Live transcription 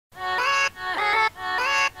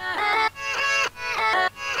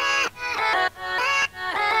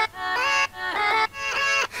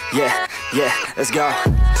Yeah, let's go.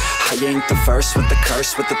 I ain't the first with the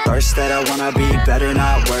curse, with the thirst that I wanna be better,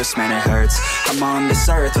 not worse, man it hurts. I'm on this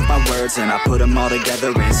earth with my words and I put them all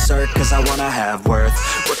together, insert, cause I wanna have worth.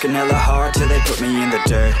 Working hella hard till they put me in the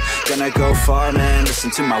dirt. Gonna go far, man,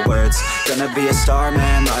 listen to my words. Gonna be a star,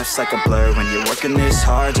 man, life's like a blur. When you're working this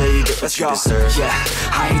hard, yeah, you get what you deserve. Yeah,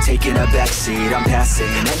 I ain't taking a backseat, I'm passing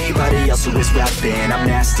anybody else who is rapping. I'm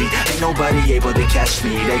nasty, ain't nobody able to catch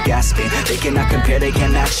me. They gasping, they cannot compare, they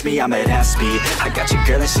can't match me. I'm at half speed, I got your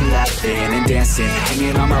girl and she laughing and dancing,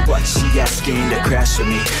 hanging on my butt, she asking to crash with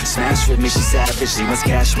me, smash with me, she savage, she wants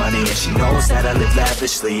cash money, and she knows that I live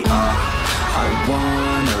lavishly. I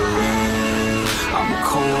wanna live, I'm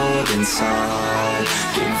cold inside,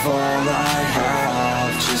 give all I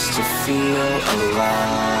have just to feel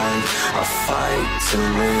alive. I fight to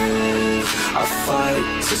live, I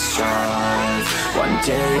fight to strive, one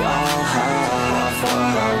day I'll have what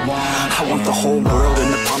I want. I want the whole world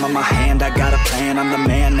in the palm of my hand, I got a plan, I'm the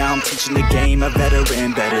man, now I'm teaching the game, a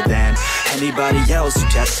veteran, better than anybody else who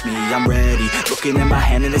tests me. I'm ready, looking at my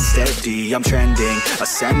hand and it's steady, I'm trending,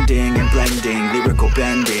 ascending and blending, lyrical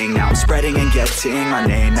bending, now I'm spreading and getting my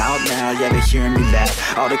name out now, yeah, they're hearing me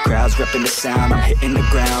laugh, all the crowds repping the sound, I'm hitting the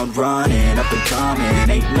ground, running, up and coming,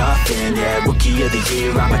 ain't nothing, yeah, rookie of the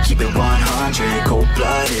year, I'ma keep it 100,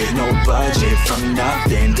 cold-blooded, no budget, from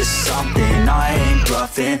nothing to something, I ain't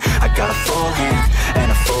bluffing, I got a full hand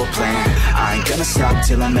and a full plan, I ain't gonna stop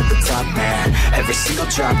till I'm at the top, man, every single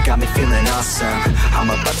drop got me feeling awesome, I'm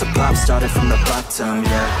about to pop, started from the bottom,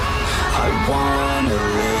 yeah, I wanna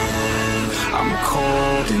live, I'm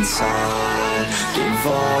cold inside, give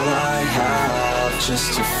all I have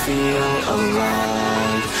just to feel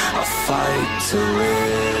alive, I fight to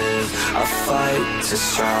live, I fight to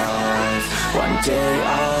strive, one day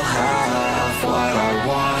I'll have what